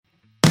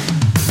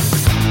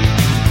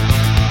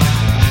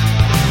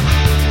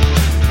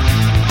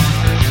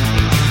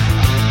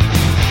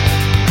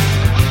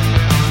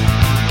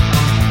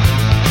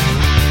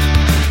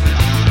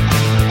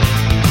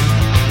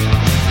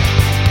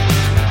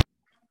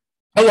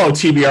Hello,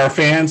 TBR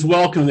fans.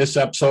 Welcome to this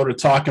episode of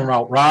Talking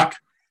About Rock.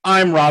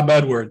 I'm Rob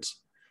Edwards.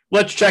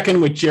 Let's check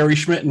in with Gerry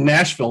Schmidt in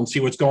Nashville and see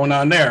what's going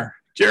on there.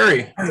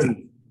 Gerry.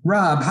 Hey,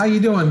 Rob, how you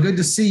doing? Good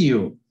to see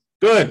you.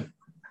 Good.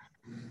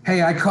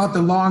 Hey, I caught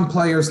the Long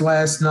Players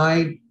last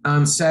night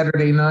on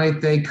Saturday night.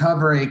 They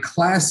cover a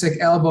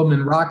classic album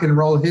in rock and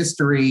roll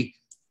history.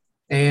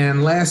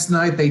 And last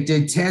night they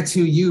did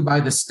Tattoo You by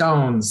the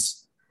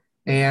Stones.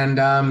 And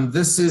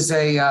this is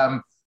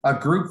a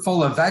group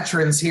full of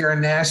veterans here in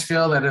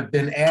Nashville that have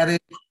been at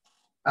it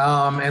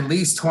at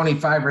least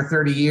 25 or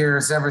 30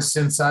 years, ever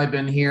since I've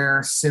been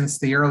here, since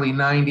the early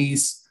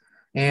 90s.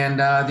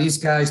 And these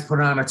guys put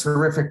on a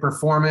terrific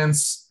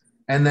performance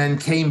and then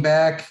came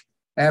back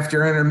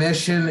after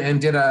intermission and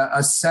did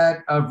a set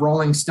of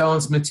Rolling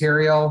Stones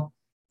material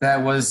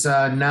that was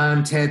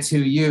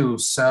non-Tattoo You.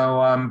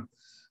 So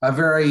a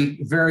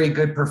very, very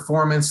good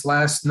performance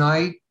last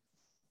night.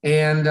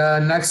 And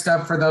next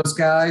up for those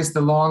guys,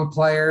 the Long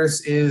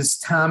Players, is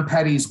Tom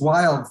Petty's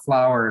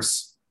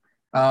Wildflowers.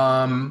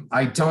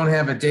 I don't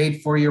have a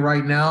date for you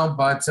right now,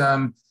 but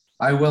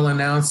I will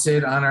announce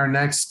it on our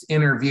next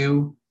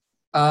interview.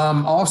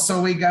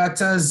 Also, we got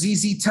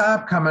ZZ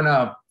Top coming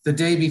up the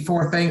day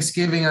before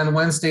Thanksgiving on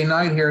Wednesday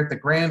night here at the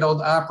Grand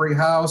Ole Opry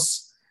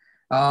House.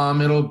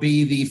 It'll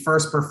be the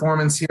first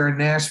performance here in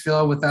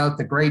Nashville without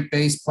the great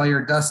bass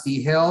player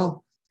Dusty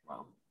Hill.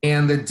 Wow.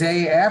 And the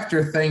day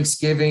after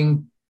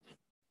Thanksgiving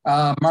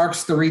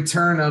marks the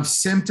return of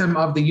Symptom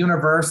of the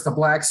Universe, the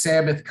Black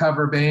Sabbath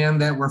cover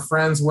band that we're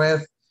friends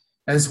with,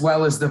 as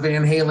well as the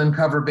Van Halen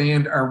cover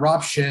band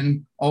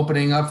Eruption,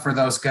 opening up for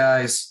those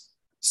guys.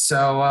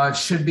 So it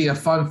should be a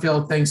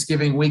fun-filled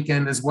Thanksgiving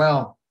weekend as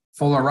well,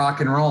 full of rock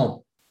and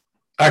roll.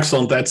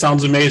 Excellent. That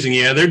sounds amazing.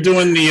 Yeah, they're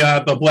doing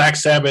the Black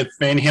Sabbath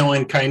Van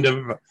Halen kind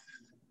of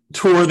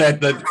tour,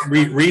 that the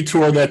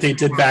retour that they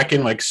did back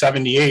in like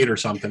 78 or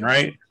something,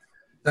 right?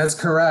 That's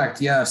correct.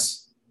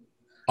 Yes.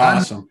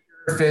 Awesome.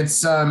 If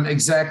it's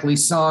exactly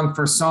song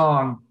for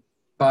song,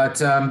 but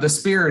the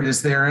spirit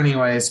is there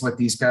anyways with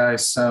these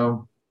guys.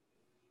 So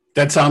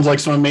that sounds like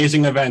some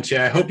amazing events.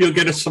 Yeah, I hope you'll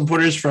get us some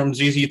footage from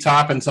ZZ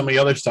Top and some of the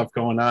other stuff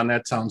going on.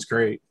 That sounds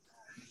great.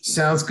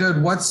 Sounds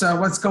good. What's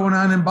going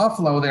on in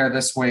Buffalo there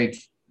this week?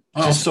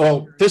 Oh,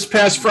 so this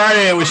past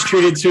Friday, I was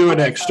treated to an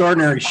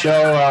extraordinary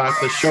show at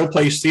the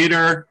Showplace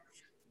Theater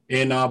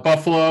in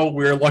Buffalo.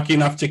 We were lucky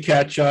enough to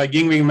catch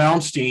Yngwie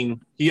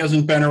Malmsteen. He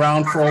hasn't been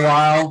around for a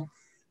while.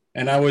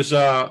 And I was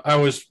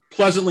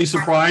pleasantly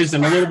surprised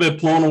and a little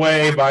bit blown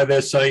away by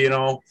this,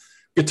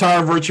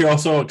 guitar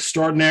virtuoso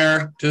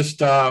extraordinaire,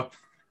 just,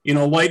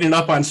 lighting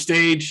up on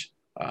stage.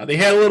 They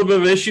had a little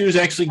bit of issues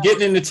actually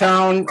getting into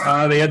town.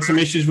 They had some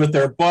issues with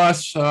their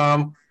bus.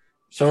 So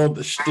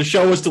the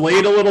show was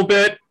delayed a little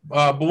bit.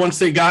 But once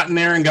they got in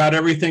there and got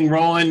everything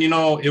rolling,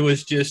 it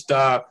was just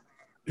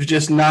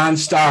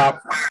nonstop.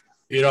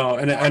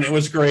 And it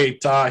was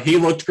great. He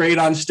looked great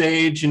on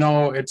stage.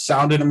 It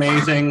sounded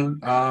amazing.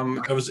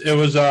 It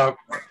was about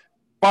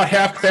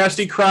half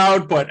capacity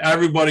crowd, but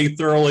everybody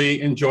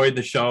thoroughly enjoyed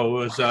the show.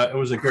 It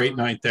was a great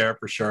night there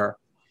for sure.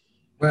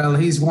 Well,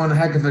 he's one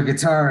heck of a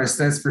guitarist,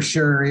 that's for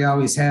sure. He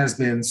always has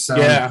been. So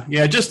yeah,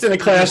 just in a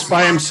class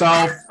by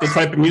himself. The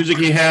type of music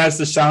he has,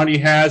 the sound he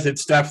has,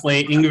 it's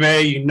definitely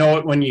Yngwie. You know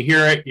it when you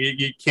hear it.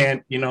 You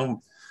can't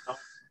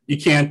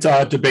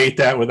debate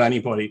that with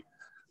anybody.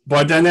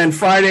 But then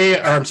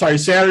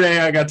Saturday,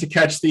 I got to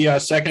catch the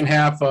second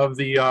half of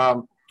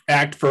the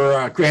act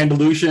for Grand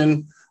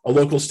Illusion, a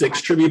local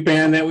Styx tribute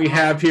band that we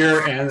have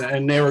here,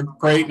 and they were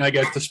great. And I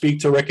got to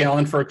speak to Rick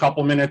Allen for a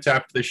couple minutes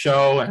after the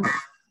show, and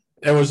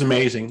it was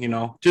amazing.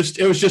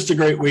 It was just a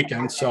great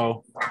weekend.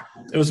 So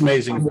it was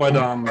amazing. But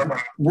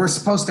we're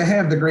supposed to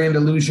have the Grand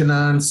Illusion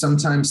on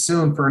sometime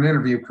soon for an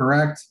interview,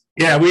 correct?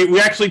 Yeah, we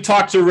actually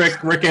talked to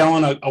Rick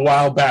Allen a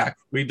while back.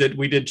 We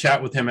did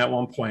chat with him at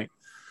one point.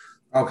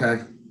 Okay.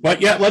 But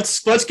yeah,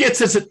 let's get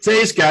to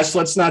today's guest.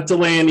 Let's not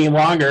delay any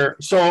longer.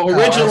 So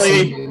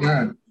originally,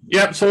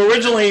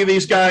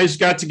 these guys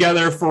got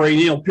together for a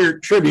Neal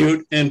Peart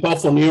tribute in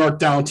Buffalo, New York,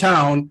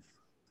 downtown,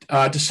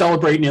 to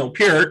celebrate Neal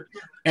Peart.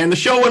 And the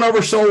show went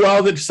over so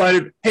well they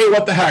decided, hey,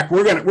 what the heck,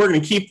 we're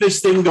gonna keep this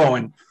thing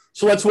going.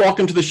 So let's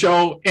welcome to the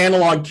show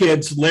Analog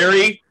Kids,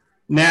 Larry,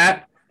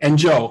 Nat, and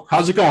Joe.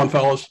 How's it going,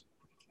 fellas?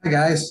 Hi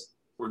guys.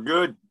 We're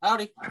good.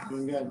 Howdy.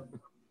 Doing good.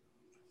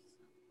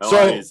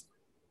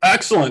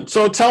 Excellent.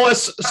 So tell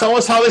us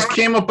how this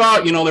came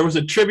about. There was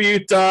a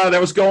tribute that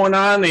was going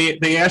on.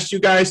 They asked you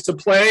guys to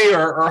play,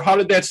 or how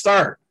did that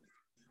start?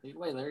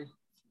 Wait, Larry.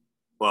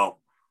 Well,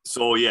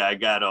 so yeah, I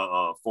got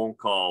a phone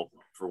call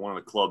for one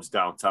of the clubs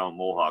downtown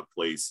Mohawk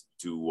Place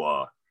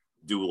to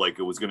do like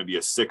it was going to be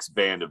a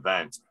 6-band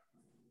event.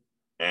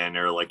 And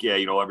they're like, yeah,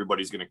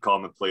 everybody's going to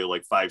come and play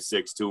like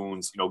 5-6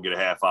 tunes, get a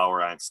half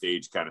hour on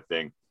stage kind of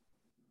thing.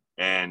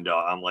 And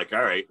I'm like,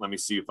 all right, let me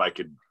see if I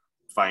could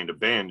find a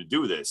band to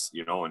do this,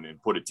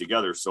 and put it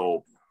together.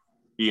 So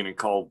being in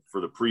Call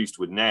for the Priest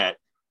with Nat,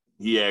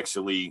 he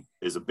actually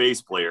is a bass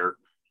player,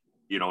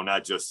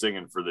 not just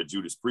singing for the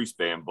Judas Priest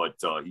band, but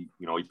he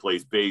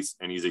plays bass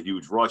and he's a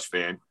huge Rush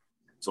fan.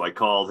 So I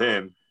called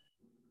him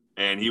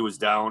and he was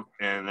down.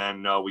 And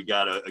then we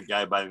got a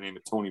guy by the name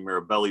of Tony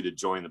Mirabelli to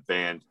join the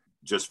band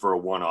just for a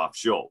one-off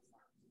show.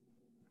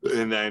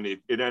 And then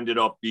it ended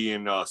up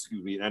being,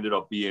 it ended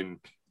up being,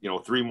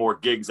 3 more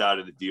gigs out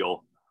of the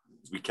deal.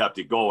 We kept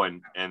it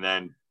going. And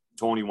then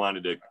Tony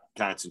wanted to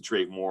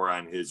concentrate more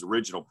on his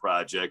original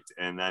project.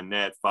 And then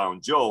Nat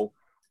found Joe.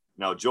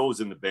 Now Joe's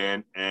in the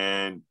band.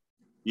 And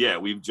yeah,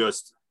 we've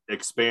just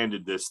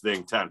expanded this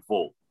thing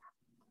tenfold.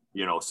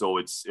 So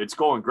it's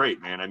going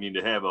great, man. I mean,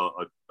 to have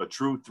a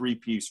true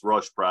 3-piece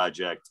Rush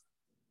project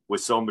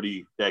with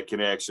somebody that can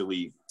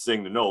actually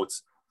sing the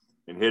notes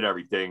and hit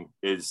everything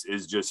is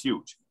just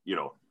huge,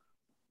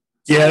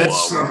 Yeah,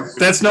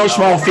 that's no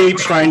small feat,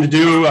 trying to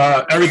do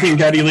everything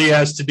Geddy Lee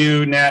has to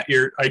do. Nat,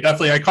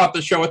 I caught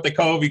the show at the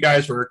Cove. You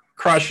guys were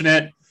crushing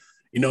it.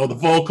 The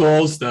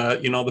vocals,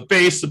 the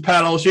bass, the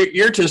pedals.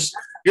 You're just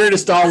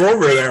all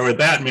over there with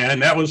that, man.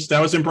 That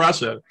was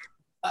impressive.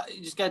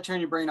 You just got to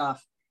turn your brain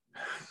off.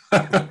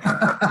 How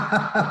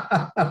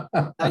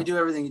you do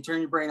everything. You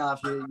turn your brain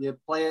off. You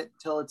play it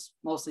till it's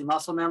mostly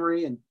muscle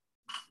memory, and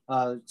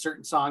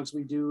certain songs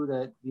we do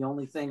that the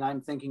only thing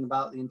I'm thinking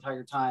about the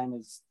entire time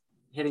is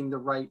hitting the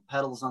right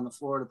pedals on the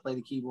floor to play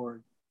the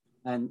keyboard,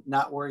 and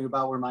not worrying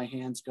about where my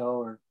hands go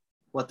or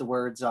what the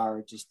words are.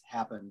 It just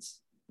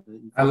happens.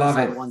 I love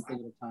it. One thing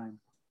at a time.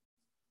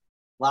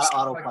 A lot of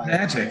autopilot.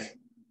 Magic.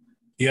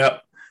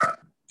 Yep.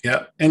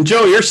 And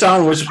Joe, your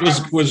sound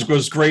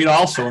was great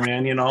also,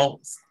 man.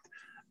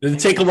 Did it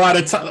take a lot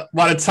of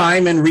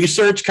time and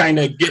research, kind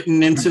of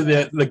getting into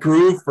the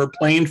groove for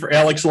playing for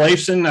Alex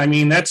Lifeson? I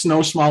mean, that's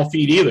no small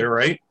feat either,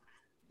 right?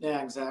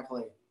 Yeah,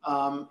 exactly.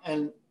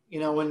 And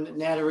when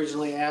Nat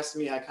originally asked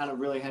me, I kind of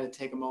really had to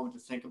take a moment to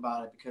think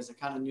about it, because I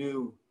kind of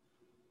knew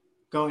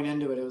going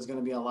into it was going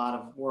to be a lot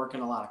of work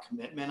and a lot of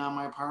commitment on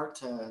my part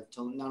to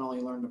not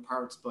only learn the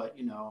parts, but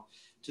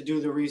to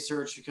do the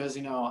research, because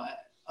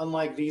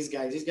unlike these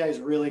guys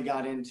really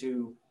got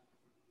into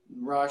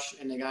Rush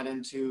and they got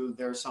into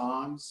their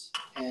songs.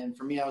 And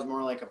for me, I was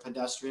more like a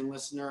pedestrian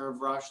listener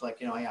of Rush.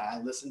 I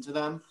listened to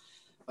them,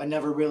 but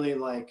never really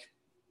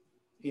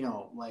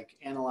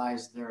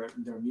analyzed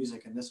their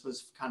music. And this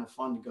was kind of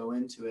fun to go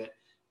into it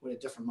with a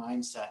different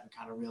mindset and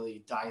kind of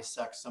really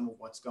dissect some of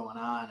what's going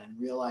on, and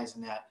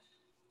realizing that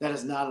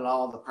is not at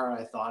all the part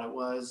I thought it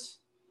was,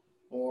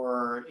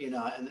 or,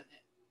 and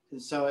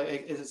so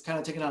it's kind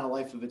of taken on a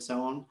life of its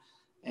own.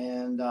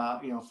 And,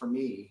 for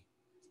me,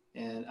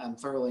 and I'm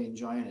thoroughly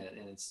enjoying it,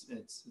 and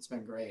it's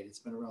been great. It's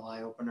been a real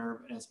eye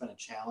opener, and it's been a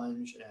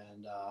challenge,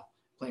 and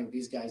playing with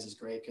these guys is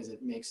great because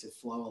it makes it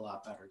flow a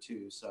lot better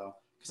too. So,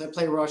 because I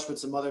play Rush with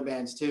some other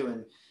bands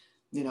too,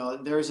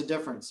 and there's a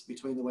difference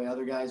between the way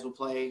other guys will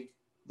play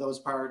those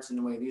parts and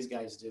the way these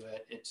guys do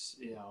it. It's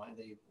and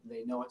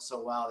they know it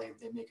so well,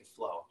 they make it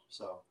flow.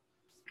 So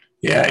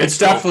yeah, it's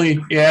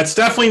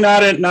definitely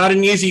not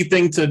an easy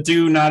thing to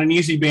do, not an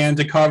easy band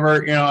to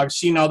cover. I've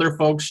seen other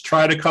folks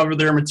try to cover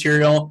their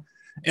material,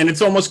 and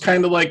it's almost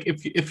kind of like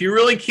if you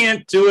really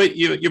can't do it,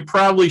 you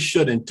probably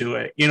shouldn't do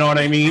it. You know what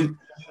I mean?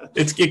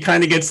 It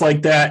kind of gets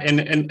like that.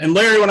 And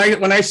Larry,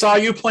 when I saw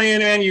you playing,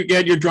 man, you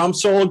had your drum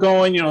solo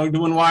going,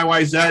 doing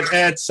YYZ,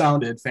 that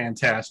sounded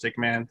fantastic,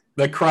 man.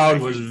 The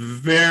crowd was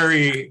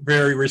very,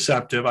 very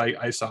receptive.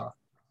 I saw.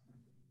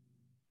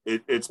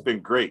 It's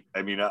been great.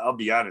 I mean, I'll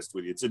be honest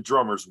with you. It's a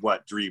drummer's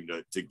wet dream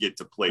to get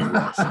to play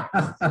Rush.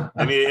 I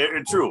mean,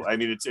 it's true. I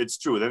mean, it's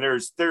true. Then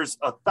there's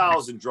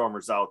 1,000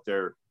 drummers out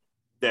there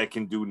that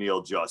can do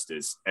Neal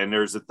justice, and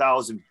there's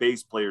 1,000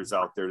 bass players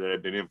out there that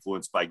have been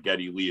influenced by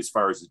Geddy Lee as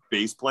far as his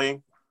bass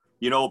playing,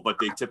 but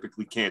they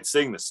typically can't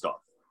sing the stuff.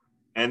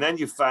 And then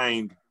you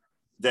find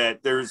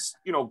that there's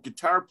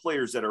guitar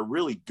players that are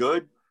really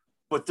good,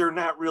 but they're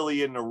not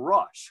really in the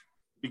Rush,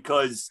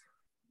 because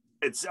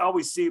it's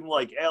always seemed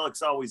like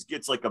Alex always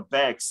gets like a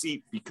back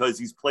seat because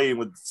he's playing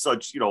with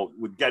such,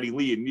 with Geddy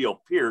Lee and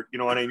Neal Peart, you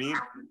know what I mean?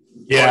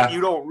 Yeah. But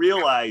you don't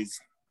realize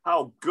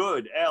how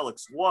good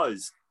Alex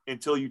was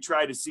until you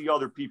try to see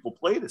other people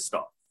play the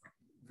stuff.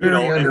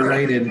 Very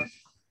underrated.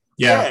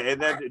 Yeah,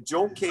 and then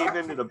Joe came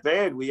into the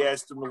band. We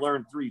asked him to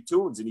learn 3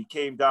 tunes, and he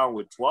came down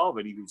with 12,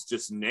 and he was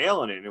just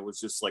nailing it. And it was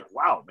just like,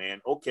 wow, man.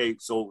 Okay,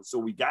 so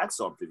we got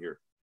something here.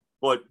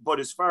 But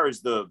as far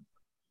as the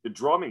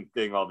drumming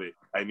thing of it,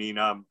 I mean,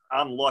 I'm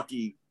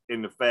lucky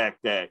in the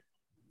fact that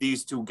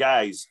these 2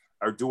 guys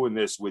are doing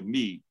this with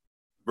me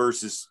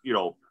versus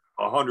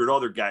 100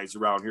 other guys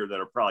around here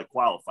that are probably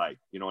qualified.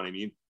 You know what I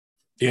mean?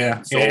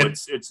 Yeah. So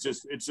it's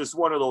just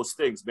one of those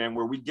things, man,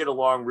 where we get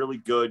along really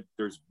good.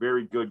 There's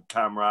very good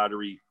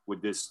camaraderie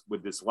with this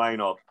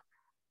lineup,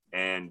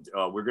 and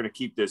we're gonna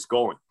keep this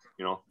going.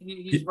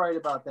 He's right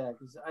about that,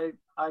 because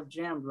I've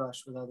jammed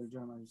Rush with other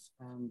drummers,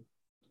 and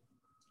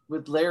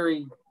with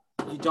Larry,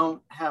 you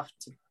don't have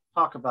to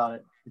talk about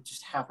it. It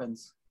just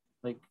happens.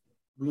 Like,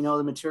 we know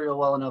the material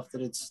well enough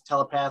that it's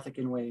telepathic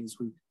in ways.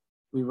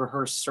 We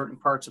rehearse certain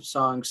parts of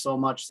songs so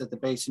much that the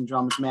bass and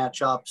drums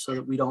match up so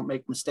that we don't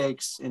make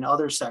mistakes in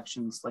other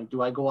sections. Like,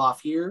 do I go off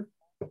here,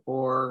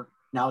 or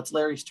now it's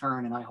Larry's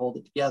turn and I hold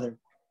it together?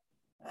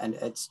 And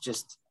it's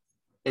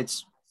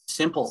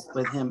simple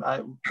with him.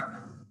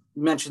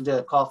 you mentioned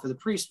the Call for the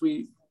Priest.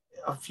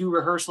 A few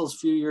rehearsals a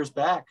few years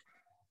back,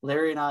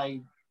 Larry and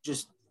I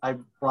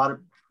brought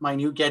my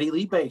new Geddy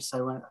Lee bass.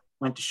 I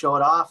went to show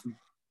it off and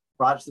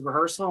brought it to the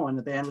rehearsal. When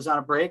the band was on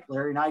a break,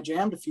 Larry and I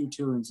jammed a few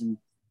tunes and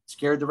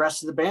scared the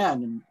rest of the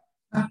band. And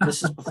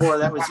this is before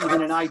that was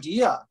even an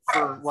idea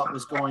for what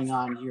was going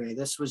on here.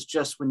 This was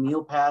just when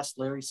Neal passed,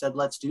 Larry said,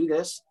 let's do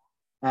this.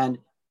 And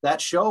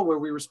that show where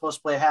we were supposed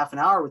to play a half an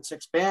hour with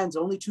 6 bands,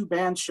 only 2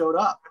 bands showed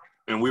up.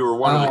 And we were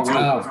one of the 2.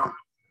 Wow.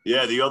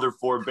 Yeah, the other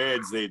 4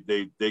 bands,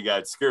 they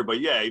got scared.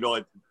 But yeah,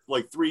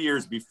 like 3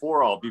 years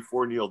before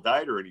Neal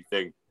died or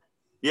anything.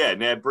 Yeah,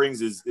 Nat brings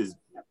his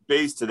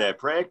bass to that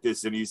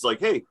practice, and he's like,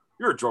 "Hey,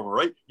 you're a drummer,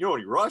 right? You know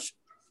any Rush?"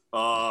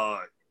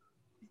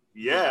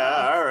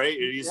 Yeah, all right.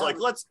 And he's like,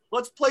 let's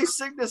play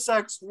Cygnus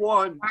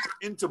X1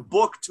 into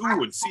book 2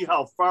 and see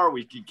how far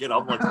we can get.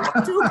 I'm like,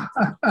 what, 2?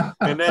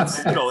 And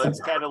that's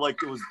kind of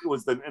like it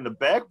was in the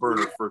back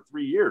burner for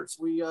 3 years.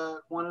 We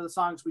one of the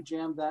songs we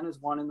jammed then is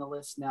one in the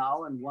list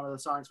now, and one of the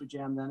songs we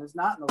jammed then is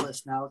not in the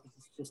list now because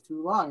it's just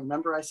too long.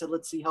 Remember, I said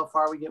let's see how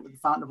far we get with the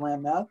Fountain of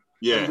Lamb Meth.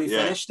 Yeah, and we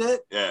finished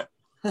it. Yeah.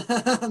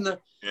 And the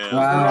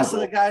rest of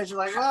the guys are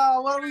like,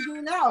 well, what do we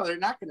do now? They're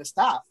not going to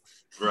stop.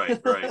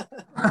 Right.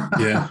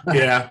 Yeah.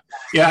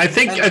 I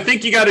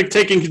think you got to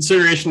take in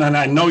consideration, and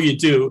I know you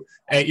do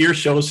at your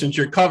show, since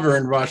you're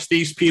covering Rush.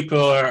 These people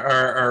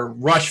are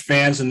Rush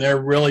fans, and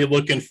they're really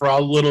looking for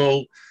all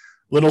little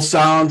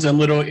sounds and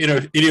little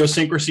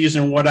idiosyncrasies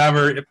and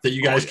whatever that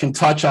you guys can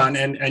touch on,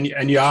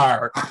 and you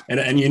are,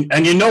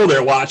 and you know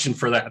they're watching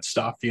for that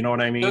stuff. You know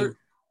what I mean?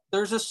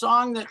 There's a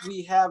song that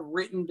we have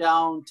written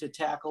down to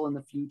tackle in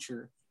the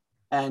future.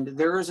 And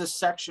there is a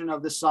section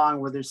of the song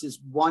where there's this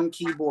one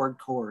keyboard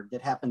chord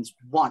that happens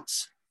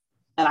once.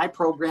 And I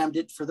programmed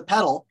it for the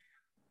pedal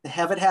to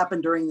have it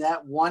happen during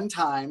that one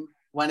time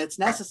when it's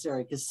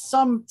necessary. Because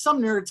some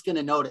nerd's going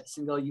to notice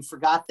and go, you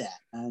forgot that.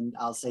 And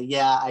I'll say,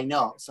 yeah, I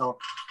know. So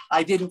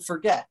I didn't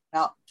forget.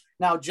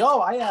 Now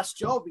Joe, I asked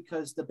Joe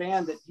because the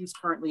band that he's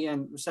currently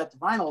in, Reset to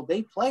Vinyl,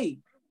 they play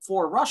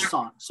 4 Rush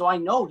songs. So I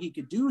know he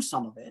could do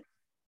some of it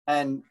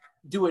and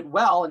do it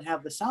well and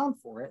have the sound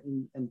for it.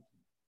 And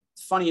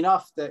it's funny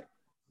enough that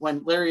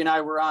when Larry and I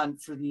were on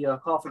for the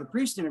Call for the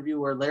Priest interview,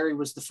 where Larry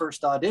was the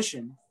first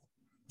audition,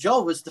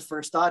 Joe was the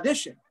first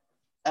audition,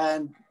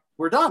 and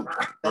we're done.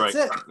 That's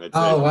it.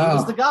 Wow. He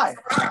was the guy.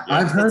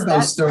 I've heard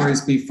those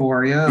stories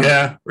before.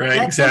 Yeah,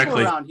 right,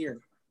 exactly. Around here,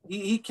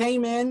 he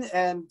came in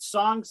and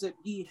songs that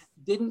he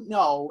didn't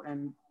know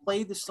and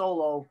played the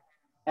solo,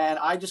 and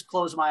I just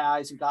closed my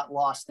eyes and got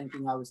lost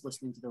thinking I was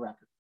listening to the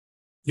record.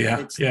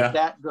 It's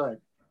that good.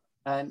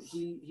 And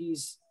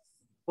he's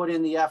put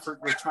in the effort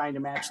with trying to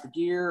match the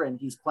gear, and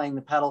he's playing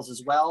the pedals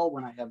as well.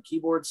 When I have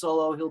keyboard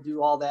solo, he'll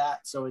do all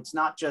that. So it's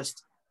not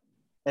just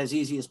as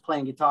easy as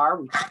playing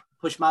guitar. We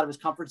push him out of his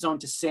comfort zone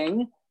to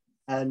sing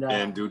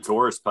and do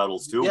Taurus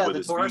pedals too. Yeah,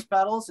 the Taurus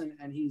pedals,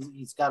 and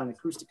he's got an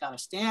acoustic on a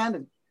stand,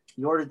 and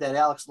he ordered that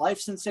Alex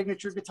Lifeson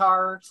signature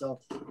guitar. So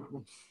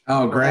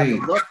great.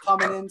 We'll look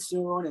coming in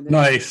soon. And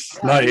nice.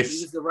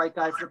 He's the right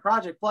guy for the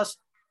project. Plus,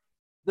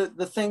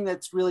 the thing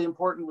that's really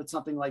important with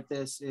something like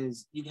this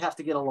is you have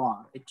to get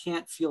along. It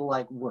can't feel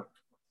like work.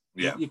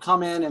 Yeah. You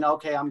come in and,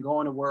 okay, I'm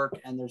going to work,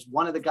 and there's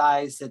one of the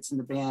guys that's in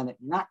the band that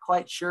you're not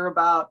quite sure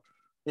about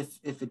if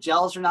it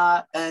gels or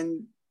not.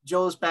 And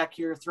Joe's back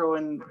here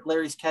throwing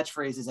Larry's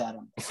catchphrases at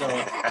him. So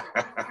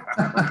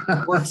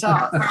it works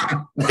out.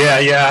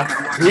 Yeah.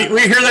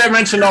 We hear that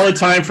mentioned all the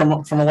time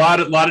from a lot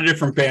of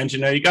different bands.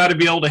 You got to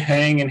be able to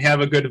hang and have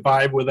a good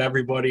vibe with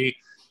everybody.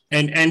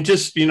 And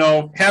just,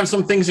 have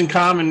some things in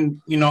common,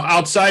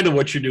 outside of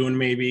what you're doing,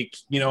 maybe,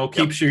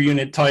 keeps your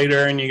unit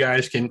tighter and you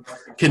guys can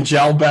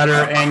gel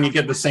better and you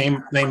get the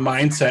same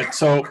mindset.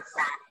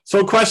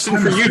 So question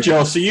for you,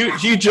 Joe. So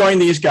you join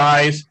these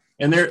guys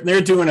and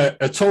they're doing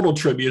a total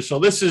tribute. So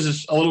this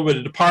is a little bit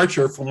of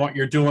departure from what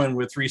you're doing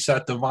with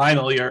Reset to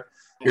Vinyl.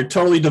 You're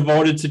totally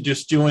devoted to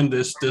just doing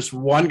this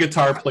one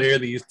guitar player,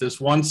 this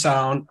one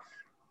sound.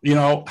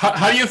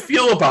 How do you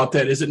feel about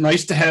that? Is it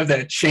nice to have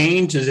that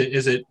change? Is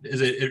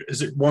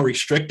it more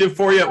restrictive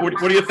for you? What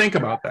do you think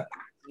about that?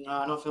 No,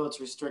 I don't feel it's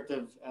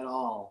restrictive at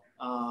all.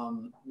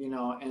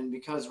 And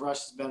because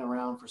Rush has been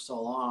around for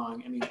so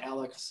long, I mean,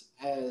 Alex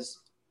has,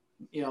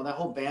 that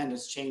whole band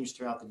has changed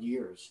throughout the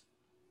years.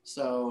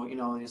 So,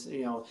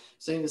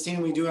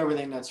 seeing we do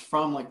everything that's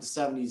from like the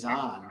 70s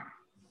on,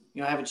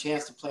 I have a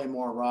chance to play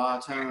more raw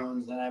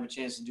tones, and I have a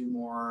chance to do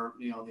more,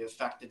 the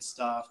affected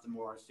stuff, the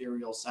more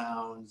ethereal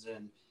sounds,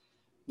 and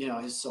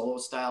his solo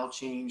style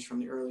changed from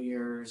the early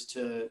years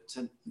to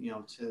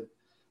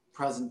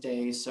present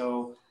day.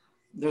 So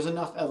there's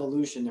enough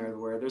evolution there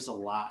where there's a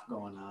lot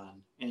going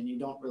on, and you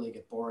don't really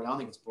get bored. I don't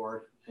think it's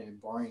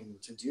boring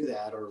to do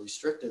that or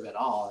restrictive at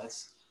all.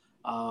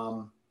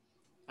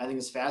 I think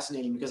it's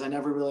fascinating because I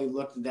never really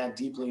looked that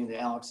deeply into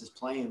Alex's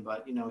playing,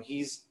 but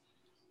he's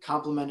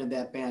complemented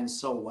that band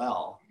so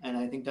well. And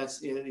I think that's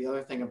the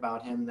other thing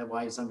about him, that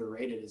why he's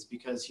underrated, is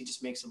because he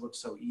just makes it look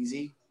so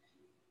easy.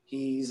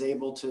 He's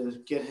able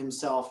to get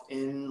himself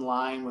in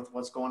line with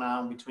what's going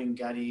on between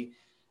Geddy.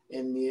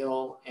 in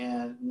Neal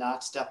and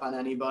not step on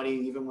anybody,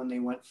 even when they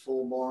went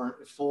full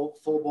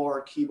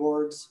bore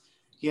keyboards.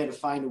 He had to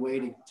find a way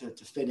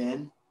to fit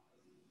in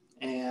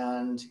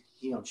and,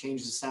 you know,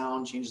 change the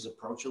sound, change his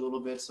approach a little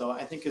bit. So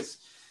I think it's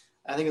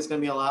going to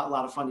be a lot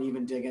of fun to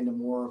even dig into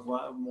more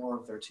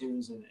of their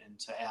tunes and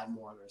to add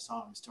more of their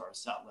songs to our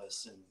set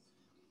list.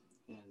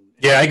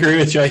 Yeah, I agree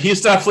with you.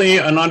 He's definitely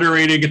an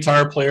underrated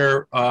guitar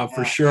player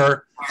for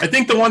sure. I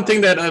think the one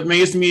thing that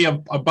amazed me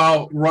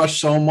about Rush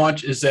so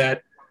much is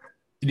that,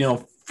 you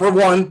know, for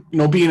one, you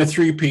know, being a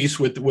three-piece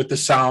with the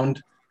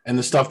sound and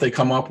the stuff they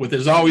come up with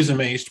has always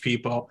amazed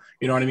people.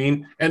 You know what I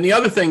mean? And the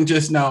other thing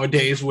just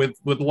nowadays with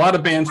a lot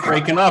of bands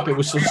breaking up, it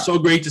was so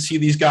great to see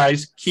these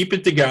guys keep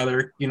it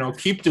together, you know,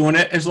 keep doing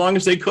it as long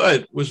as they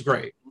could. It was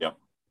great. Yep.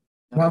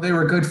 Well, they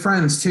were good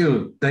friends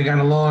too. They got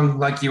along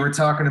like you were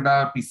talking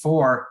about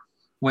before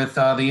with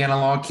the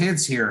Analog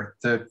Kids here,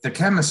 the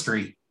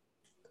chemistry.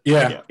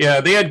 Yeah,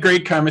 they had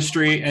great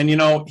chemistry, and you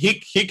know, he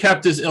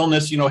kept his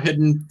illness, you know,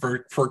 hidden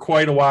for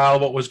quite a while.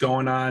 What was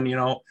going on, you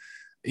know,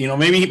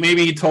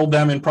 maybe he told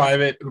them in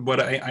private, but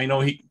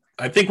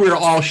I think we were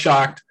all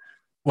shocked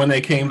when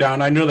they came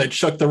down. I know that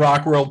shook the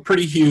rock world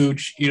pretty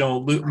huge, you know,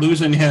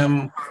 losing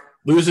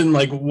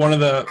like one of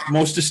the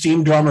most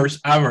esteemed drummers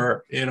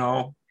ever, you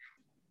know.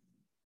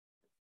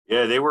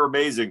 Yeah, they were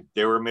amazing.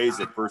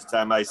 First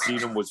time I seen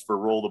them was for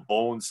Roll the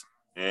Bones.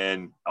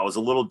 And I was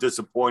a little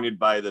disappointed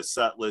by the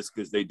set list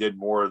because they did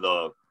more of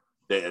the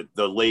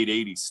late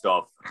 80s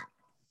stuff.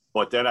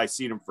 But then I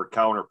seen them for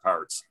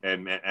Counterparts.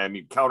 And I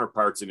mean,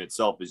 Counterparts in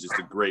itself is just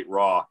a great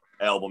raw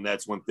album.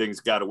 That's when things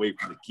got away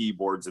from the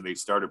keyboards and they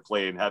started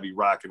playing heavy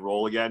rock and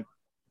roll again.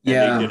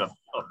 And they did a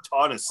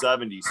ton of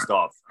 70s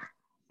stuff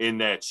in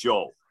that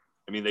show.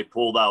 I mean, they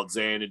pulled out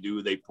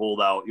Xanadu. They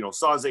pulled out, you know,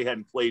 songs they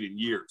hadn't played in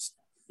years,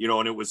 you know,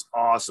 and it was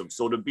awesome.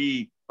 So to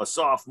be a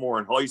sophomore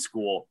in high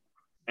school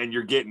and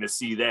you're getting to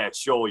see that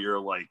show, you're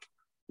like,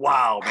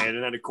 wow, man.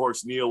 And then, of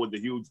course, Neal with the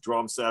huge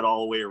drum set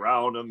all the way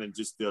around him and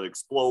just the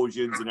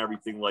explosions and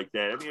everything like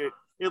that. I mean,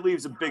 it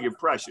leaves a big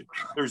impression.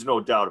 There's no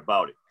doubt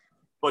about it.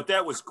 But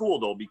that was cool,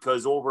 though,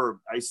 because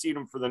I seen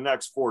them for the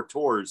next 4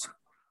 tours,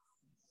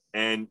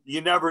 and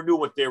you never knew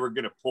what they were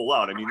going to pull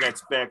out. I mean,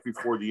 that's back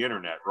before the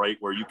internet, right,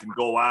 where you can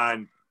go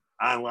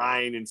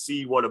online and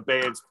see what a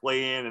band's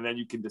playing, and then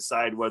you can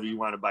decide whether you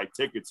want to buy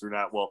tickets or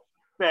not. Well,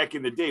 back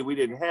in the day, we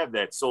didn't have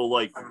that. So,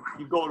 like,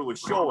 you go to a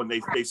show and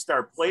they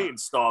start playing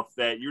stuff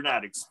that you're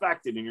not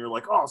expecting, and you're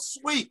like, oh,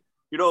 sweet.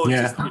 You know, it's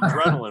just the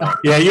adrenaline.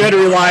 Yeah, you had to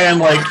rely on,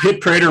 like, Hit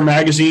Parader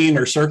magazine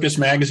or Circus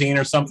magazine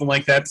or something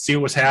like that to see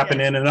what was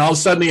happening. And all of a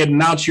sudden, they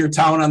announce your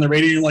town on the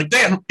radio. You're like,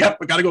 damn, yep,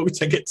 we got to go get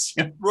tickets.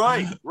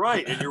 Right.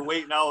 And you're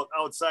waiting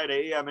outside of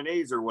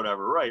AM&A's or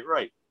whatever.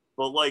 Right.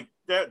 But, like,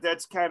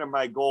 that's kind of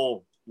my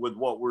goal with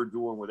what we're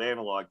doing with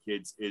Analog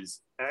Kids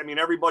is, I mean,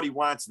 everybody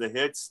wants the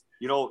hits.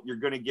 You know, you're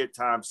going to get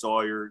Tom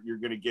Sawyer. You're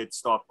going to get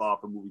stuff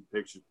off of Moving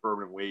Pictures,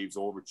 Permanent Waves,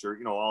 Overture,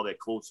 you know, all that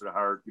Close to the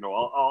Heart, you know,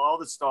 all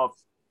the stuff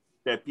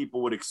that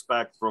people would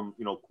expect from,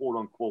 you know, quote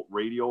unquote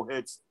radio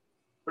hits.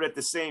 But at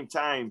the same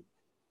time,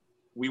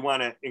 we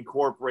want to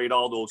incorporate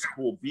all those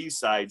cool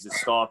B-sides and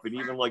stuff. And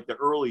even like the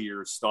early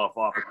years stuff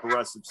off of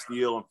Progressive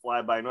Steel and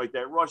Fly By Night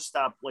that Rush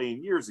stopped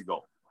playing years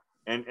ago.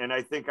 And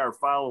I think our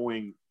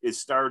following is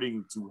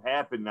starting to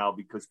happen now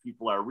because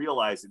people are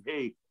realizing,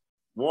 hey,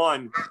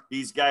 one,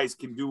 these guys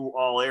can do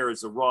all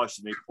eras of Rush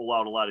and they pull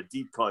out a lot of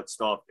deep cut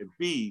stuff. And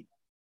B,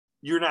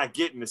 you're not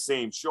getting the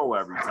same show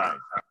every time.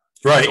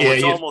 Right. So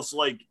it's almost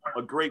like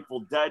a Grateful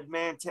Dead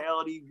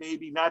mentality,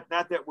 maybe. Not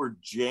that we're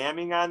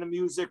jamming on the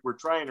music. We're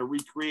trying to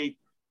recreate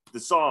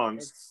the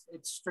songs.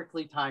 It's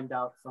strictly timed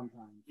out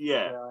sometimes.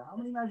 Yeah. How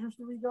many measures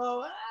do we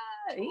go?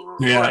 8?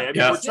 Yeah. Right. I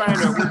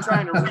mean, we're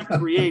trying to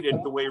recreate it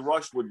the way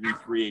Rush would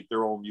recreate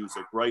their own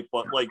music, right?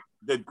 But like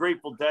the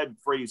Grateful Dead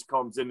phrase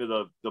comes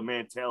into the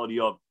mentality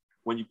of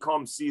when you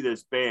come see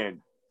this band,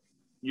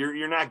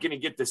 you're not going to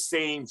get the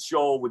same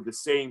show with the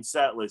same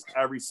set list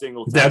every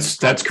single time.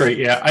 That's great.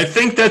 Yeah, I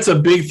think that's a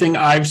big thing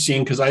I've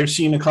seen because I've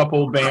seen a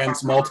couple of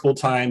bands multiple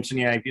times, and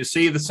yeah, if you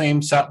see the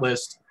same set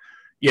list,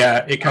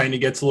 yeah, it kind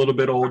of gets a little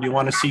bit old. You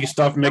want to see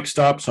stuff mixed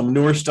up, some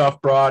newer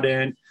stuff brought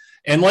in,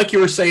 and like you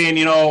were saying,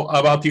 you know,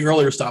 about the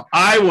earlier stuff.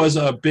 I was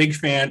a big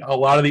fan of a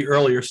lot of the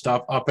earlier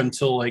stuff up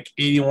until like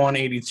 81,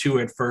 82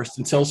 at first,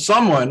 until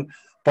someone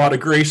bought a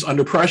Grace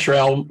Under Pressure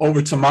album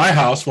over to my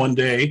house one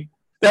day.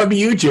 That would be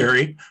you,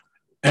 Jerry.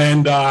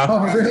 And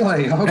oh,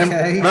 really?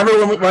 Okay.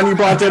 Remember when you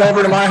brought that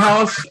over to my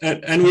house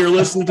and we were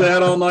listening to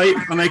that all night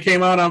when they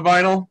came out on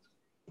vinyl?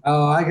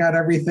 Oh, I got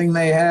everything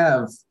they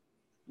have.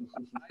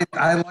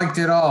 I liked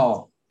it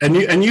all. And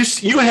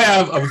you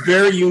have a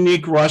very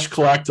unique Rush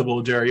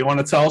collectible, Jerry. You want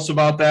to tell us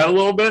about that a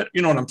little bit?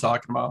 You know what I'm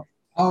talking about.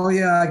 Oh,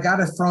 yeah. I got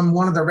it from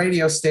one of the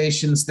radio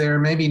stations there,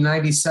 maybe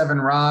 97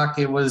 Rock.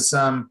 It was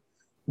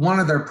one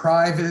of their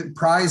private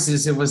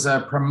prizes. It was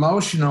a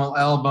promotional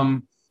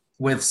album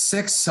with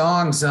 6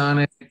 songs on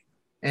it,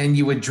 and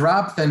you would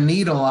drop the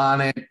needle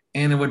on it,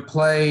 and it would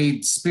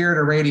play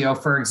Spirit of Radio,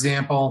 for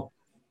example,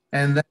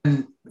 and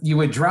then you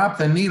would drop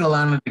the needle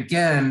on it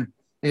again.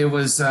 It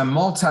was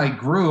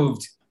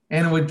multi-grooved,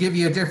 and it would give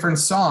you a different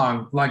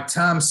song, like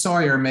Tom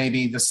Sawyer,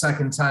 maybe the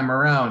second time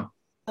around.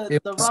 The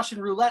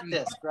Russian roulette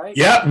disc, right?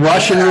 Yep,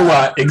 Russian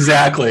roulette,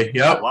 exactly.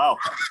 Yep. Wow.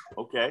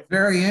 Okay.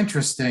 Very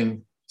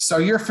interesting. So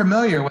you're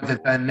familiar with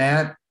it then,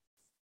 Nat?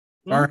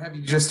 Or have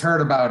you just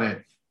heard about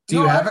it? Do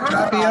you have a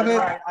copy of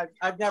it?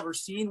 I've never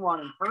seen one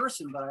in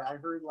person, but I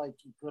heard like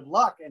good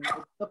luck, and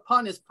the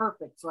pun is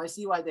perfect, so I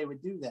see why they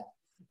would do that.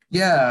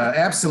 Yeah,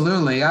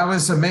 absolutely. I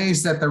was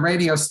amazed that the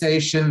radio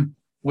station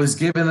was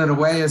giving it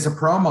away as a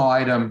promo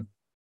item.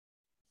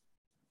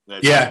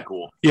 That's really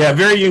cool. Yeah,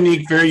 very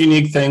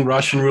unique thing.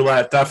 Russian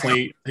roulette,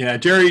 definitely. Yeah,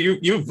 Jerry,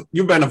 you've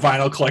been a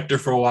vinyl collector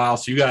for a while,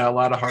 so you got a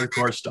lot of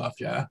hardcore stuff.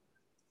 Yeah.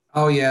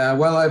 Oh yeah.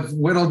 Well, I've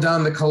whittled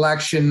down the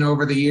collection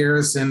over the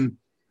years and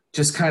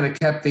just kind of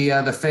kept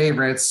the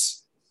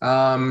favorites.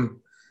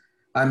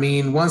 I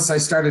mean, once I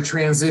started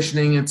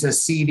transitioning into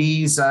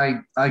CDs,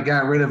 I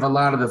got rid of a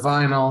lot of the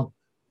vinyl.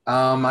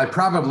 I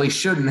probably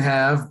shouldn't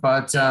have,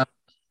 but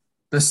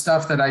the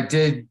stuff that I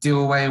did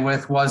do away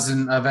with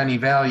wasn't of any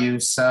value.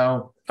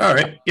 So. All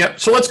right. Yep.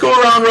 So let's go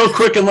around real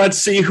quick and let's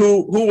see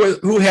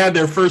who had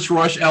their first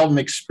Rush album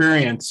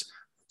experience.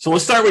 So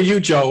let's start with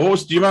you, Joe.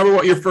 Do you remember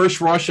what your first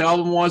Rush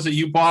album was that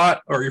you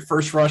bought, or your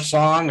first Rush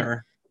song?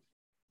 Or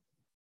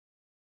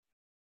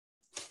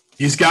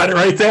he's got it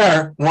right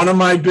there. One of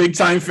my big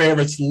time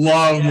favorites.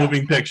 Love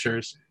Moving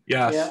Pictures.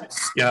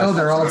 Yes. Yeah. Oh,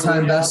 their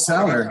all-time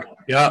bestseller.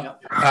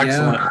 Yep.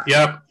 Excellent.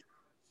 Yep.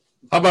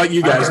 How about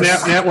you guys?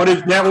 Nat,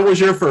 what was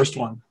your first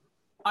one?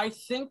 I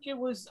think it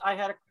was. I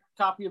had a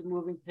copy of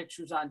Moving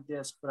Pictures on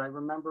disc, but I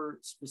remember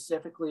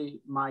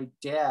specifically my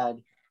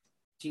dad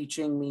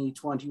teaching me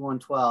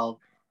 2112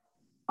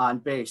 on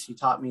bass. He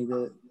taught me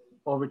the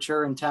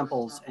overture and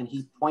temples, and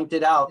he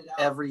pointed out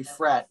every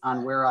fret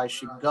on where I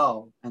should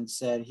go and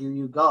said, here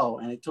you go.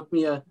 And it took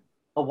me a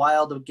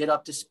while to get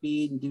up to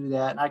speed and do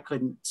that. And I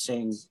couldn't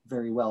sing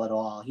very well at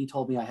all. He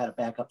told me I had a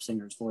backup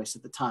singer's voice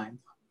at the time.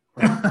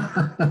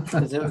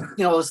 Because it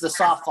was the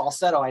soft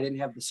falsetto. I didn't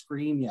have the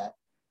scream yet.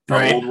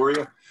 Right. How old were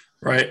you?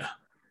 Right.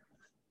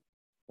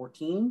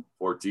 14.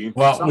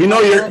 Well, we know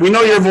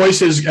your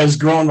voice has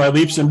grown by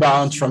leaps and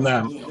bounds from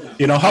them.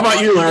 How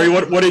about you, Larry?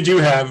 What did you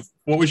have?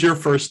 What was your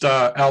first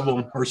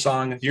album or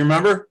song? Do you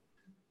remember?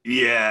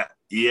 Yeah.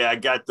 I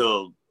got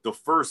the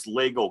first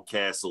Lego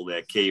castle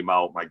that came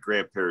out. My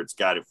grandparents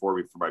got it for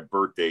me for my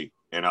birthday,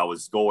 and I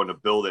was going to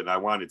build it, and I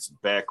wanted some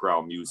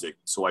background music.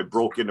 So I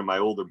broke into my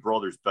older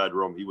brother's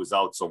bedroom. He was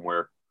out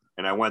somewhere,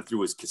 and I went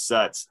through his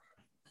cassettes,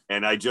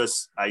 and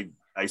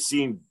I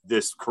seen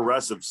this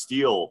Caress of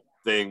Steel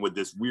thing with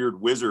this weird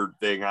wizard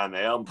thing on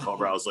the album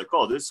cover. I was like,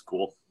 oh, this is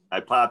cool. I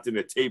popped in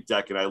a tape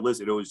deck and I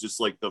listened. It was just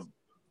like the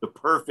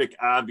perfect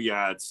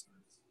ambiance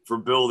for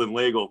building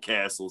Lego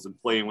castles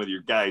and playing with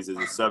your guys as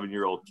a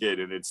 7-year-old kid.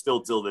 And it's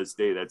still till this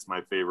day, that's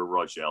my favorite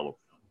Rush album.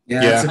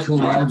 Yeah. It's a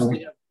cool album.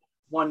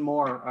 One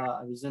more.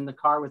 I was in the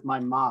car with my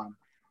mom,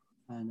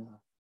 and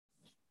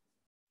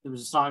there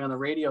was a song on the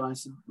radio, and I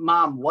said,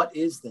 Mom, what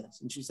is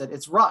this? And she said,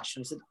 it's Rush.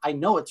 And I said, I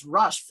know it's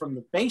Rush from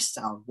the bass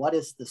sound. What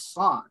is the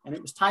song? And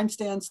it was Time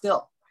Stand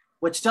Still,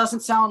 which doesn't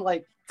sound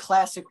like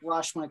classic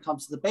Rush when it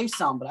comes to the bass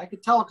sound, but I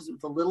could tell because it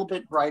was a little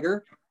bit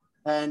brighter.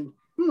 And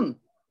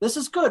this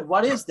is good.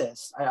 What is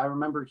this? I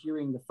remember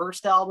hearing the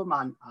first album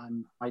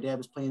on my dad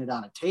was playing it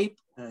on a tape.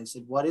 And I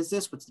said, what is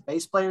this? What's the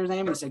bass player's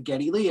name? And he said,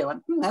 Geddy Lee. I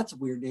went, that's a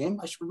weird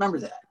name. I should remember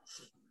that.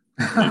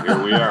 And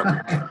here we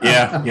are.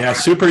 Yeah.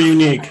 Super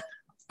unique.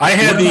 I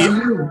had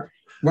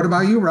What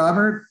about you,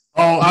 Robert?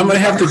 Oh, I'm going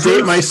to have to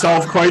date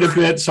myself quite a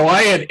bit. So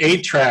I had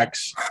 8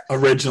 tracks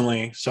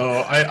originally.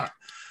 So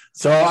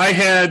I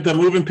had the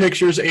Moving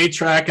Pictures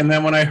 8-track, and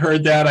then when I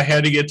heard that, I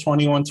had to get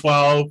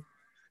 2112.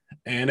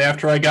 And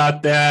after I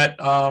got that,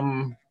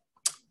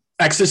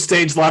 Exit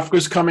Stage Left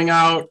was coming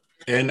out,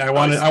 and I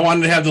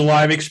wanted to have the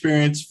live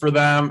experience for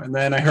them. And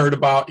then I heard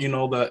about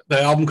the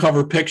album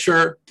cover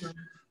picture.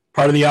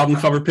 Part of the album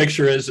cover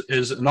picture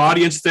is an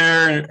audience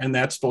there, and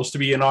that's supposed to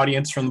be an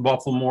audience from the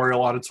Buffalo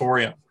Memorial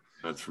Auditorium.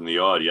 That's from the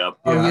odd, yep.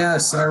 Oh,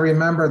 yes, I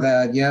remember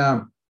that,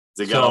 yeah.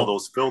 They got all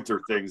those filter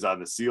things on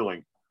the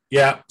ceiling.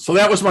 Yeah, so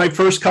that was my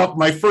first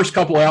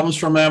couple albums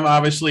from them.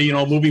 Obviously,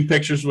 Moving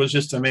Pictures was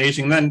just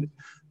amazing. Then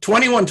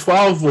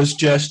 2112 was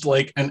just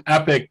like an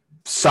epic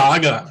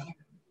saga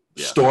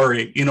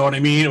story. You know what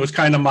I mean? It was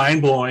kind of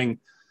mind-blowing.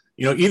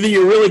 Either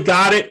you really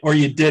got it or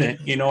you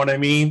didn't. You know what I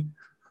mean?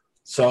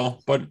 So,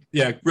 but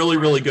yeah, really,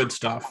 really good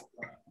stuff.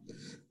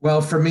 Well,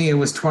 for me, it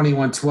was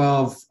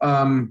 2112.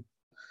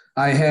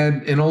 I had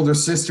an older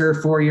sister,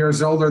 4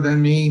 years older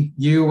than me.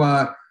 You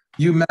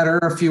met her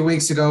a few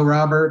weeks ago,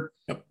 Robert.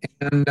 Yep.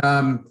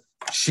 And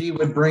she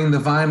would bring the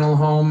vinyl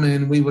home,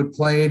 and we would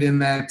play it in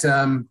that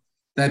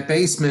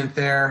basement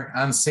there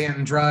on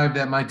Stanton Drive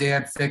that my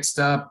dad fixed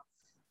up.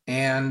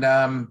 And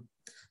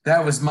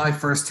that was my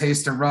first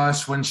taste of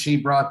Rush when she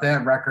brought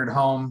that record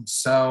home.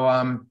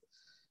 So,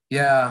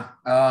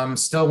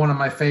 still one of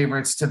my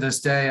favorites to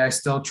this day. I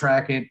still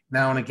track it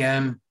now and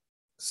again.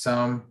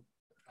 So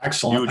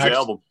excellent. Huge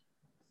album.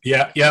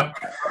 Yeah.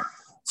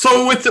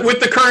 So with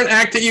the current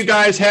act that you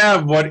guys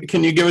have, what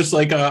can you give us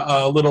like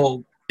a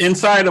little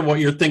insight of what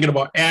you're thinking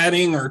about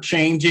adding or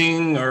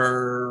changing,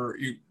 or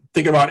you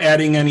thinking about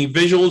adding any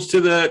visuals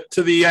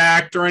to the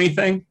act or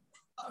anything?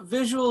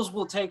 Visuals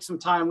will take some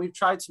time. We've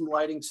tried some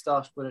lighting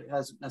stuff, but it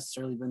hasn't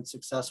necessarily been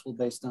successful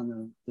based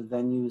on the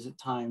venues at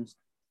times.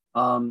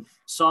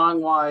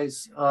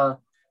 Song-wise,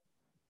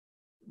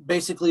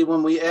 basically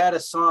when we add a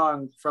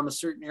song from a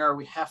certain era,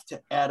 we have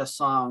to add a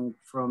song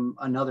from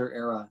another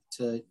era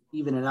to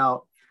even it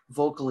out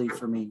vocally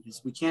for me,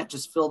 because we can't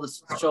just fill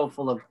this show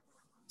full of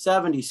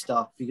 70s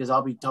stuff, because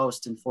I'll be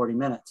toast in 40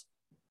 minutes.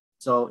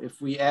 So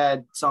if we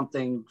add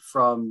something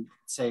from,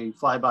 say,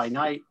 Fly By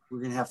Night, we're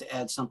going to have to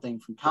add something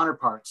from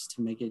Counterparts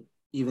to make it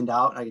evened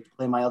out. I get to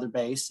play my other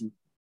bass and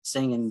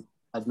sing in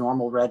a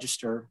normal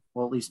register,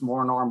 well, at least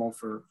more normal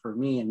for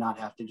me, and not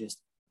have to just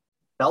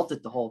belt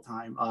it the whole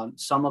time.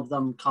 Some of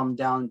them come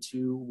down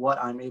to what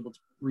I'm able to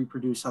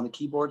reproduce on the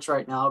keyboards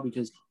right now,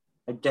 because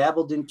I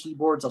dabbled in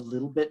keyboards a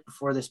little bit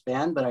before this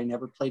band, but I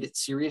never played it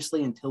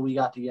seriously until we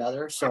got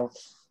together. So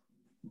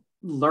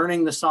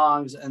learning the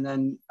songs and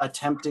then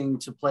attempting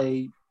to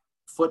play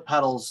foot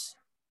pedals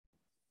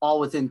all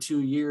within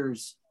 2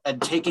 years and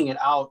taking it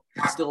out,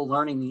 still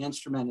learning the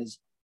instrument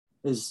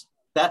is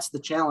that's the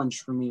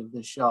challenge for me of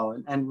this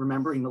show, and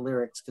remembering the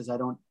lyrics, because I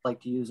don't like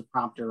to use a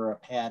prompter or a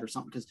pad or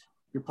something, because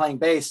you're playing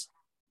bass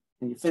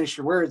and you finish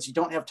your words, you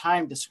don't have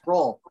time to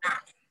scroll.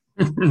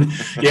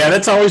 Yeah,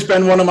 that's always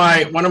been one of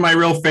my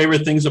real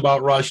favorite things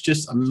about Rush.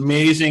 Just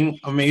amazing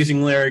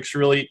lyrics.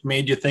 Really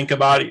made you think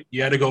about it.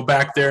 You had to go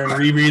back there and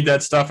reread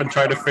that stuff and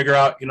try to figure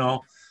out,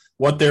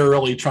 what they're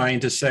really trying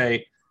to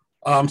say.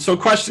 So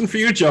question for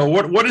you, Joe.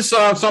 What is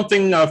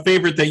something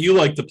favorite that you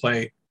like to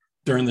play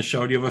during the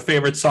show? Do you have a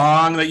favorite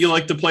song that you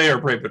like to play,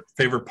 or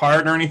favorite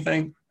part or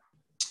anything?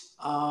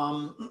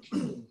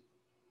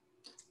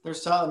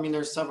 There's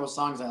several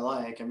songs I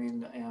like.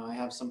 I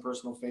have some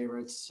personal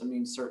favorites.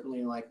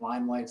 Certainly like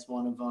Limelight's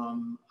one of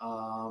them.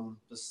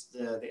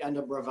 The end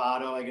of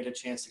Bravado, I get a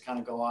chance to kind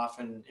of go off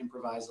and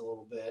improvise a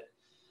little bit.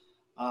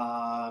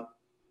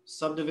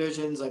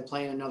 Subdivisions, I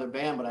play in another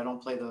band, but I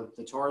don't play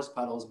the Taurus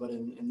pedals, but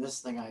in this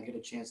thing, I get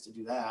a chance to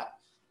do that.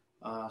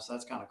 So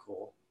that's kind of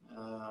cool.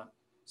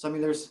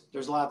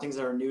 There's a lot of things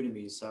that are new to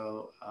me.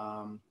 So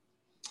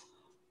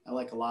I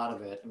like a lot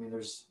of it.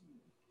 There's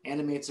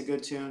Animate's a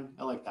good tune.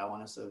 I like that one.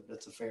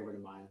 That's a favorite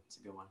of mine. It's a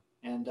good one.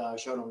 And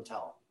Show Don't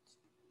Tell,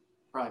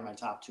 probably my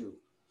top two.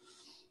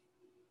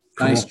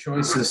 Nice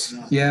choices.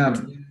 Yeah,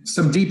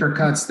 some deeper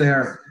cuts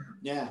there.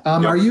 Yeah.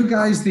 Are you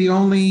guys the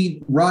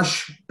only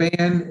Rush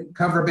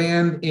cover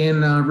band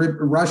in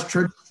Rush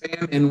Tribute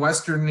band in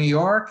Western New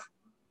York?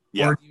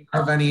 Yeah. Or do you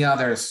have any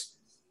others?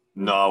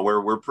 No,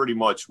 we're pretty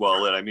much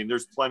well lit.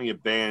 There's plenty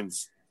of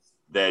bands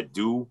that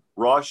do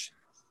Rush,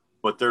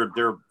 but they're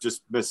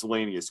just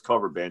miscellaneous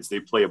cover bands. They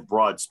play a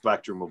broad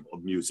spectrum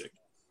of music,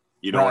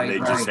 and they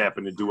just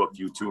happen to do a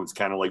few tunes,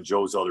 kind of like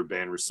Joe's other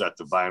band, Reset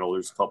the Vinyl.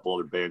 There's a couple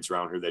other bands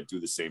around here that do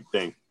the same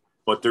thing,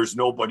 but there's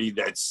nobody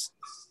that's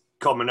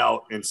coming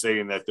out and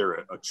saying that they're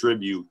a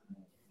tribute.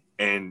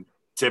 And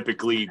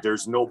typically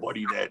there's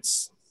nobody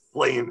that's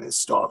playing this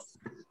stuff,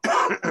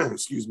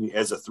 excuse me,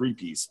 as a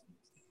three-piece.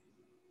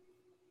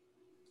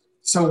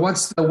 So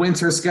what's the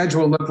winter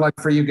schedule look like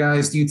for you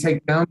guys? Do you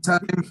take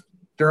downtime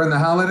during the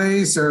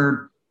holidays,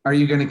 or are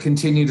you going to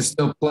continue to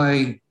still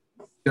play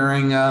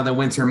during the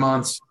winter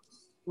months?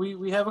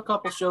 We have a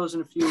couple shows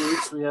in a few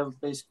weeks. We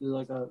have basically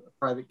like a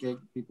private gig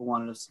people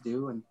wanted us to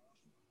do, and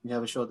we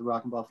have a show at the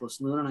Rock and Buffalo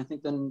Saloon, and I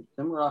think then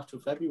we're off to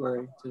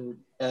February to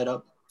add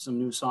up some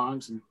new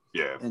songs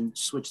and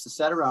switch the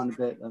set around a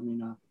bit.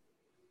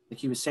 Like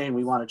he was saying,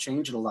 we want to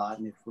change it a lot,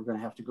 and if we're going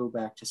to have to go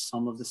back to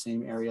some of the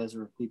same areas,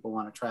 or if people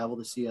want to travel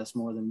to see us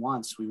more than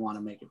once, we want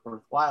to make it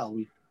worthwhile.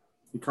 We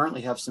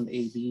currently have some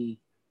A/B,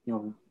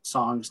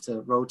 songs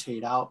to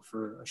rotate out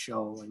for a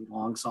show. A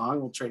long song,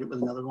 we'll trade it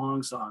with another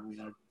long song. We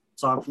got a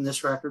song from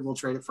this record, we'll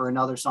trade it for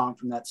another song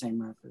from that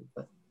same record.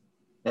 But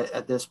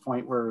at this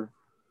point, we're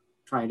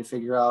trying to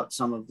figure out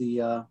some of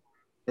the,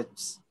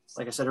 it's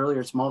like I said earlier,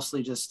 it's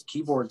mostly just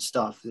keyboard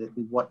stuff.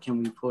 What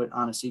can we put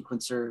on a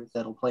sequencer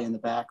that'll play in the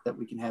back that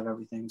we can have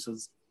everything. So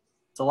it's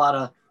a lot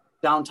of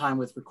downtime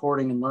with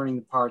recording and learning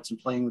the parts and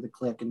playing with a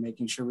click and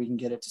making sure we can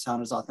get it to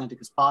sound as authentic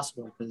as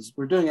possible, because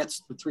we're doing it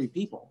with three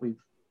people.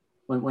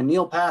 When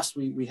Neal passed,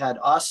 we had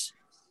us,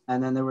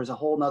 and then there was a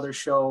whole nother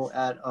show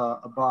at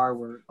a bar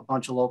where a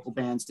bunch of local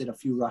bands did a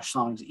few Rush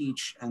songs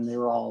each, and they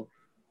were all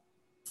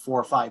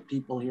 4 or 5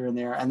 people here and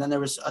there. And then there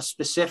was a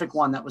specific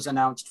one that was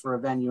announced for a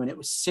venue, and it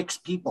was 6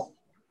 people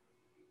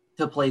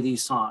to play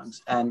these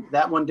songs. And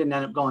that one didn't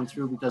end up going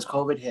through because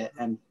COVID hit.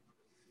 And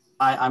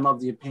I'm of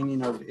the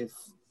opinion of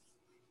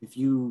if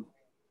you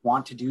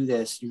want to do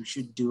this, you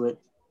should do it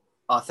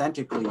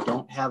authentically.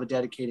 Don't have a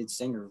dedicated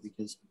singer,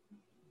 because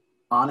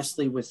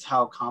honestly, with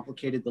how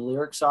complicated the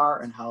lyrics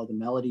are and how the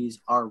melodies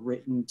are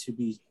written to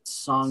be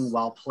sung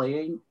while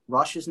playing,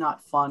 Rush is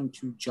not fun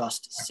to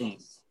just sing.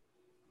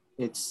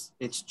 It's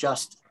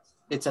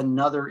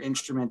another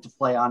instrument to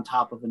play on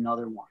top of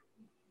another one,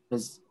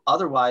 because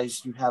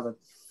otherwise you have a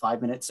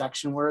 5-minute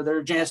section where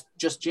they're just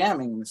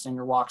jamming and the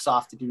singer walks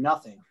off to do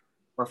nothing.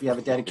 or if you have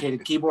a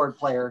dedicated keyboard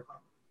player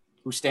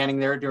who's standing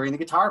there during the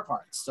guitar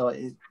parts. So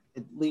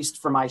at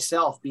least for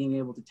myself, being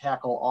able to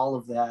tackle all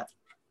of that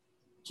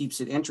keeps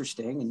it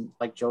interesting. And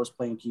like Joe's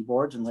playing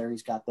keyboards and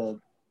Larry's got the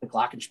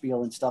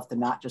glockenspiel and stuff to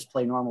not just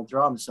play normal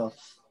drums. So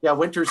yeah,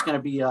 winter's going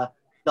to be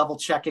double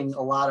checking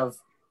a lot of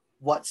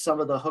what some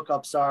of the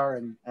hookups are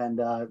and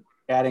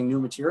adding new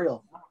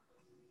material.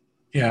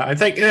 Yeah, I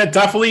think that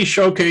definitely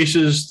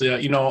showcases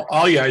the,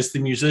 all you guys, the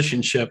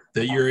musicianship,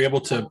 that you're able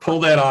to pull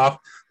that off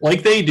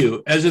like they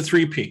do as a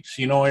three-piece,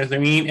 you know what I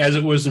mean? As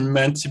it was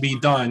meant to be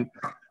done.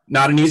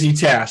 Not an easy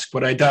task,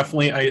 but that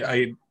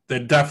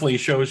definitely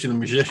shows you the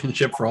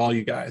musicianship for all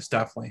you guys.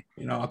 Definitely,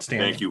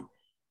 outstanding.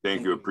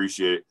 Thank you.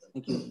 Appreciate it.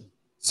 Thank you.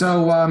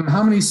 So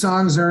how many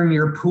songs are in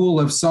your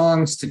pool of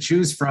songs to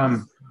choose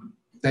from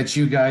that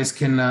you guys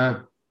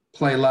can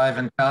play live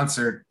in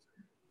concert?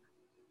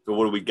 So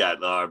what do we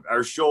got?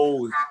 Our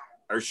show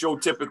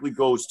typically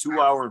goes 2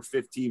 hour and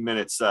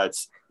 15-minute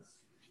sets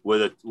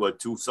with a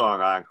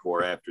 2-song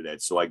encore after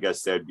that. So I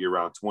guess that'd be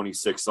around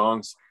 26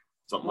 songs,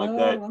 something like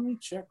that. Let me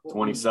check.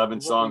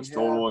 27 songs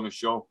total in the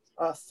show.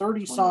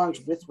 30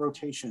 songs with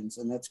rotations,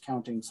 and that's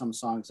counting some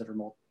songs that are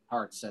multiple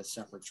parts as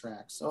separate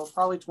tracks. So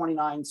probably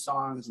 29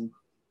 songs, and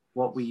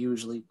what we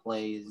usually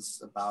play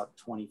is about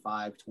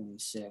 25,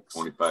 26.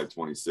 25,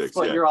 26,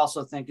 But yeah. you're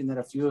also thinking that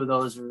a few of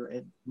those are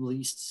at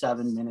least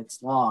 7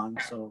 minutes long,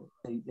 so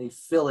they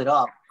fill it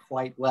up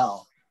quite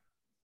well.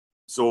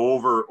 So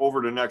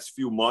over the next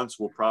few months,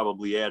 we'll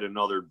probably add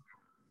another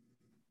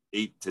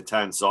 8 to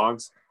 10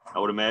 songs, I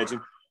would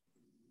imagine.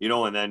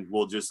 And then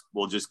we'll just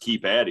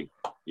keep adding,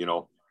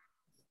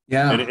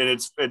 Yeah. And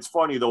it's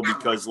funny though,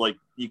 because like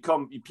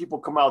people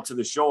come out to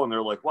the show and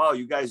they're like, wow,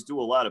 you guys do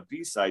a lot of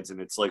B-sides. And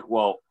it's like,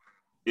 well,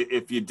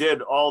 if you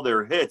did all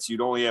their hits,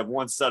 you'd only have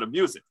one set of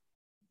music.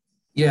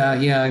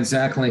 Yeah,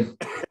 exactly.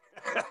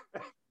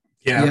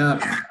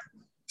 Yeah.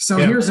 So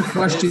here's a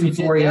question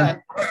for you.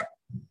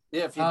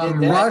 Yeah, if you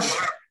did that. Rush.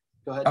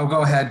 Go ahead. Oh,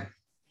 go ahead.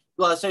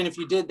 Well, I was saying if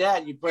you did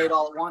that, you play it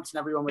all at once and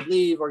everyone would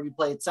leave, or you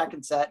play it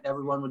second set and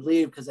everyone would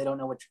leave because they don't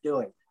know what you're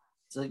doing.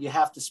 So you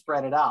have to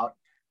spread it out,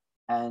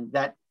 and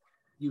that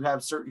you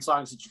have certain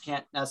songs that you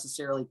can't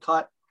necessarily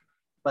cut,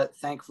 but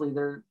thankfully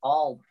they're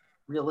all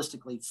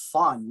realistically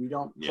fun. We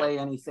don't play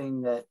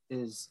anything that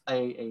is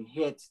a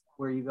hit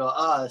where you go,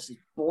 this is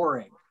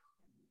boring.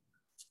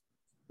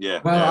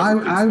 Yeah.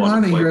 Well, I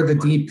want to hear the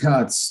deep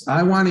cuts.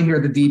 I want to hear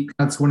the deep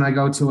cuts when I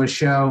go to a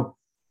show.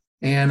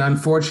 And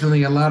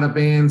unfortunately, a lot of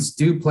bands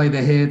do play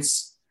the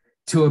hits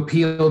to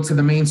appeal to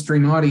the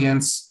mainstream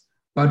audience.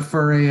 But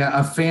for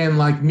a fan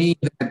like me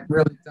that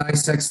really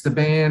dissects the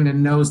band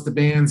and knows the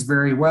bands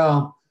very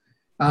well,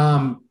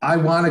 I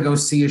want to go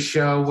see a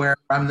show where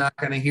I'm not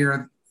going to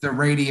hear the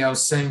radio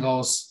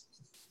singles.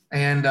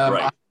 And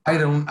Right. I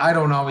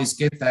don't always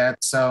get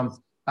that. So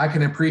I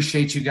can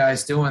appreciate you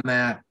guys doing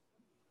that.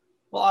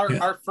 Well,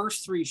 our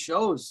first 3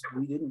 shows,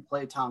 we didn't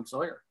play Tom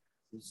Sawyer.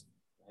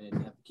 I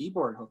didn't have the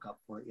keyboard hookup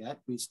for it yet.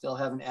 We still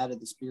haven't added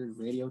the Spirit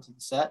Radio to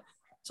the set.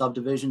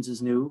 Subdivisions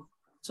is new.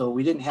 So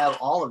we didn't have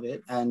all of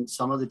it. And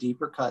some of the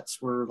deeper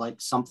cuts were like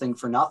something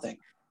for nothing.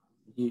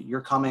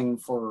 You're coming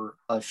for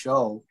a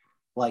show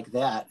like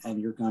that, and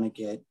you're going to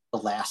get the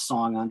last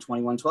song on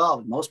 2112.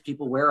 And most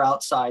people wear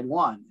out side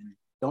 1 and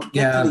don't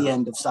get to the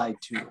end of side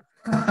 2.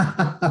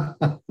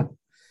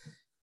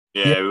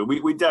 Yeah,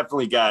 we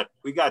definitely got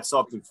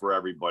something for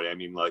everybody. I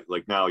mean, like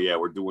now,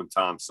 we're doing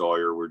Tom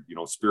Sawyer. We're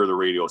Spirit of the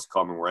Radio is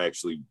coming. We're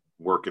actually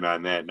working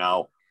on that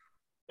now.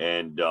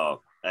 And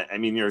I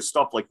mean, there's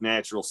stuff like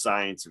Natural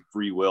Science and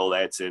Free Will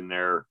that's in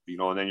there.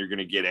 And then you're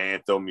gonna get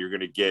Anthem. You're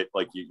gonna get,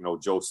 like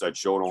Joe said,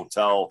 Show Don't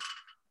Tell.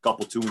 A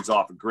couple tunes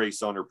off of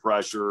Grace Under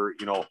Pressure.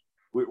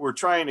 We're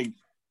trying to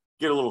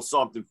get a little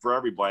something for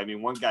everybody. I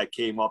mean, one guy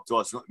came up to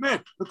us and like,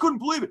 man, I couldn't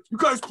believe it. You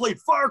guys played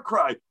Far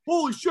Cry.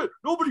 Holy shit.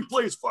 Nobody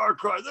plays Far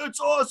Cry.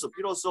 That's awesome.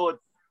 So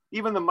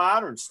even the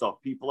modern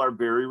stuff, people are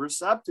very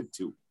receptive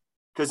to,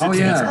 because it's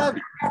heavy,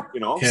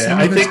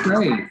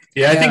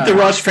 Yeah, I think the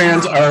Rush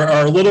fans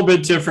are a little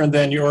bit different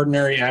than your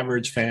ordinary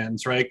average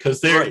fans, right?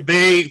 Because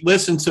they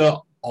listen to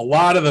a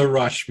lot of the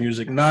Rush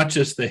music, not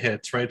just the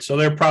hits, right? So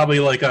they're probably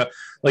like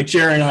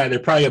Jerry and I, they're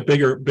probably a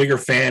bigger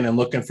fan and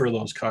looking for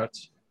those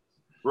cuts.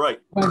 Right.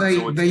 Well,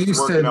 they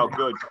used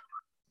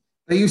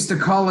to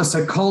call us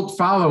a cult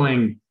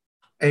following,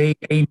 a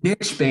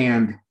niche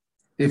band,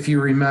 if you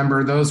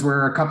remember. Those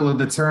were a couple of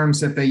the terms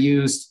that they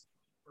used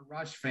for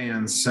Rush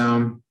fans.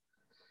 So,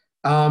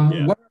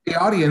 what are the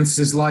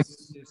audiences like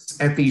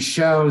at these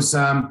shows?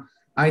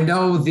 I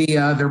know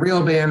the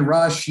real band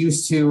Rush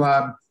used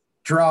to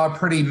draw a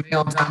pretty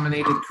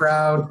male-dominated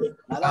crowd.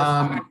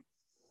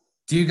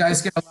 Do you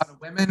guys get a lot of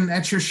women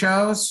at your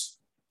shows?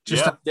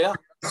 Just out of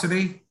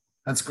curiosity?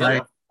 That's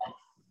great.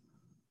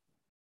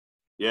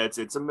 Yeah,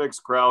 it's a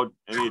mixed crowd.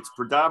 I mean, it's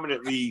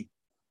predominantly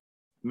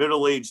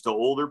middle-aged to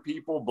older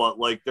people, but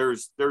like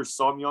there's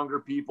some younger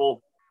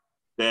people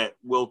that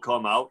will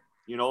come out.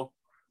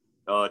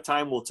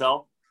 Time will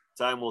tell.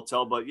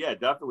 But yeah,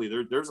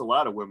 definitely there's a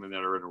lot of women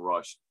that are in a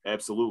Rush.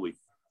 Absolutely.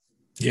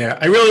 Yeah,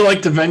 I really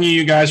liked the venue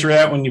you guys were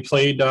at when you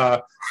played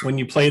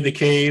the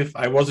Cave.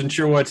 I wasn't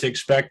sure what to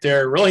expect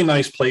there. Really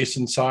nice place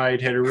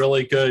inside. Had a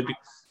really good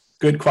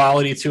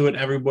quality to it.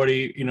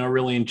 Everybody,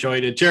 really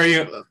enjoyed it.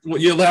 Gerry,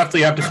 you'll have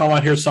to come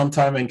out here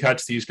sometime and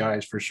catch these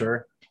guys for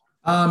sure.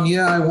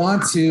 Yeah, I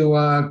want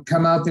to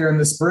come out there in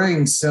the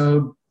spring.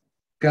 So,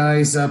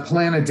 guys,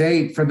 plan a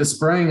date for the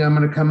spring. I'm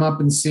going to come up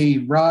and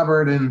see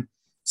Robert and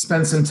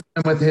spend some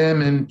time with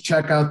him and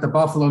check out the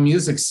Buffalo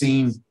music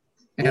scene.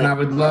 And I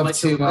would love to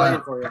see you guys.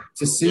 We'll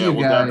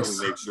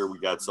definitely make sure we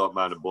got something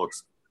on the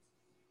books.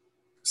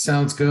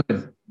 Sounds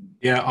good.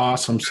 Yeah,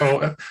 awesome.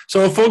 So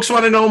if folks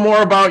want to know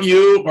more about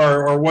you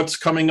or what's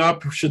coming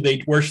up,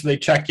 where should they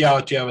check you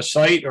out? Do you have a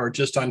site or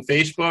just on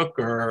Facebook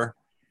or?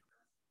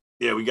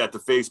 Yeah, we got the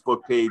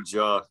Facebook page,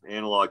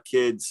 Analog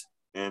Kids,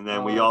 and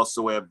then we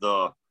also have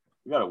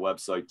we got a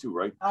website too,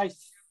 right? I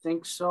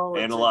think so.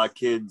 Analog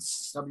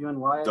Kids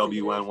WNY.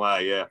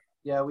 WNY, yeah.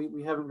 Yeah,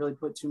 we haven't really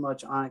put too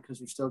much on it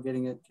because we're still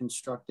getting it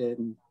constructed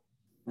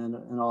and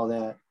all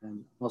that.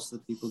 And most of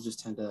the people just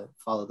tend to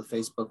follow the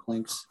Facebook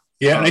links.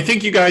 Yeah, and I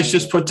think you guys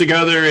just put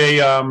together a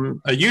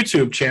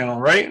YouTube channel,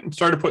 right? And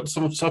started putting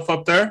some stuff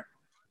up there.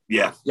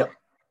 Yeah. Yep.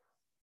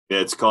 Yeah,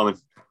 it's coming.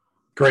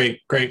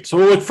 Great. So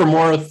we'll look for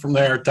more from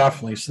there,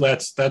 definitely. So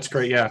that's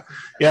great. Yeah.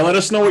 Let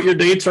us know what your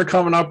dates are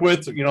coming up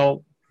with.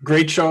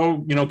 Great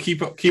show.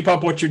 Keep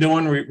up what you're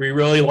doing. We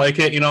really like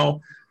it. I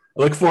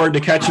look forward to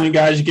catching you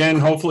guys again.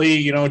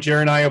 Hopefully,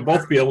 Gerry and I will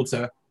both be able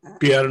to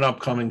be at an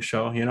upcoming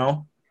show.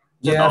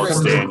 Yeah.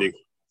 Outstanding.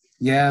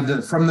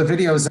 From the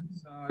videos,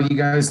 you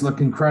guys look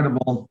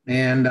incredible,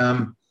 and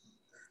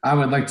I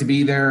would like to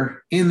be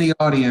there in the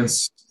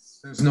audience.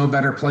 There's no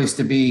better place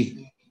to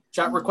be.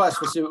 Chat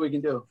request. We'll see what we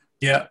can do.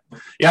 Yeah.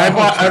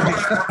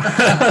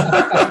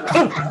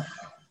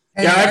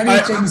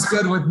 Anything's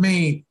good with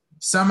me.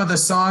 Some of the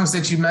songs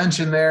that you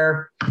mentioned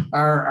there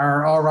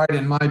are all right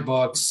in my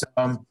books.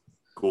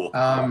 Cool.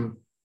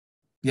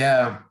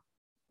 Yeah.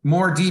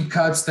 More deep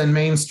cuts than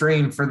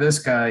mainstream for this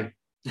guy.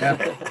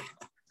 Yeah.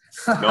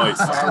 Nice.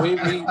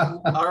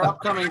 Our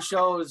upcoming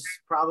shows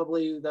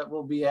probably that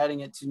we'll be adding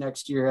it to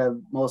next year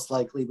have most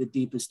likely the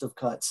deepest of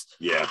cuts.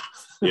 Yeah,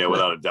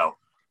 without a doubt.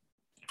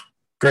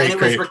 Great.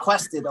 And it was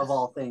requested of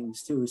all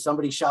things too.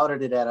 Somebody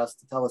shouted it at us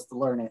to tell us to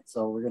learn it,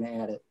 so we're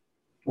gonna add it.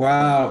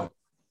 Wow.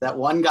 That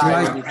one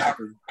guy will be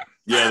happy.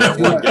 Yeah, that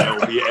one guy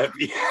will be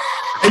happy.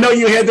 I know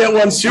you had that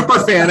one super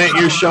fan at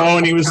your show,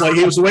 and he was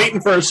waiting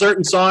for a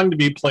certain song to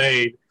be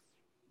played,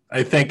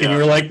 I think, and you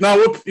were like,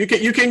 "No, you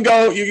can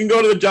go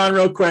to the John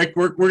real quick.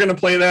 We're gonna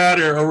play that,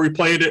 or we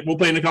played it. We'll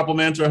play in a couple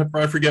minutes, or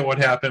I forget what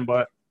happened,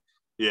 but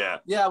yeah,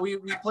 we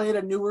played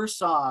a newer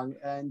song,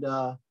 and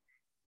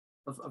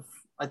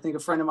I think a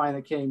friend of mine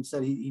that came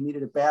said he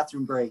needed a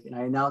bathroom break, and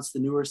I announced the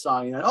newer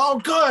song. He went, "Oh,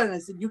 good!" And I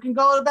said, "You can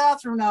go to the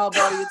bathroom now,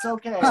 buddy. It's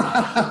okay.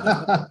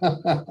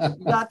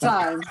 You got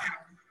time."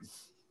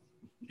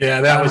 Yeah,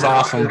 that was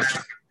awesome.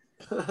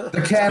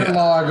 The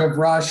catalog of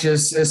Rush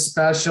is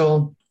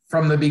special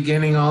from the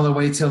beginning all the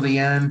way till the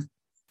end,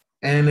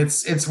 and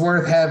it's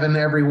worth having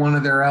every one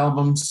of their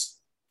albums.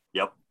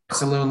 Yep,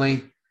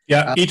 absolutely.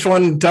 Yeah, each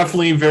one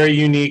definitely very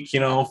unique.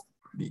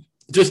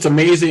 Just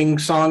amazing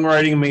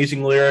songwriting,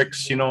 amazing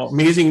lyrics.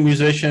 Amazing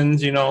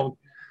musicians.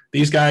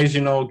 These guys.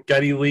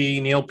 Geddy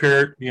Lee, Neal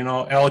Peart.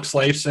 Alex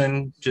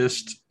Lifeson.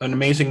 Just an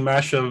amazing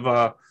mesh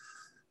of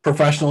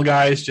professional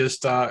guys.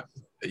 Just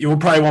you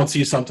probably won't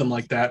see something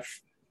like that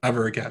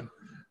ever again.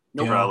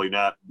 No, probably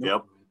not.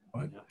 Yep.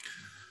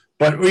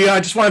 But we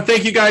just want to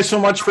thank you guys so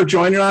much for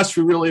joining us.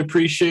 We really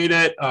appreciate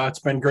it. It's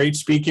been great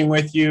speaking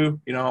with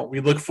you. We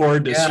look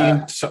forward to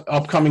seeing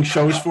upcoming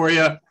shows for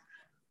you.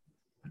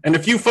 And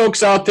if you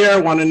folks out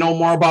there want to know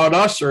more about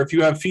us, or if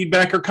you have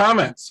feedback or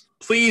comments,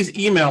 please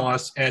email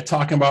us at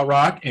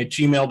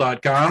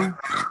talkingaboutrock@gmail.com.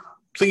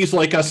 Please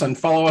like us and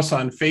follow us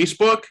on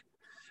Facebook.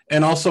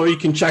 And also you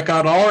can check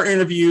out all our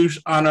interviews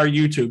on our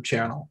YouTube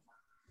channel.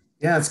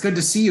 Yeah, it's good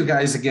to see you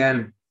guys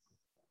again.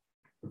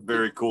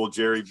 Very cool,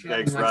 Gerry.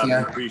 Thanks, Rob.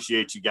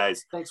 Appreciate you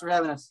guys. Thanks for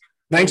having us.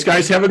 Thanks,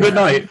 guys. Have a good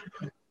night.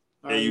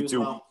 Hey, you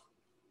too. All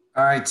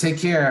right, take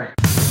care.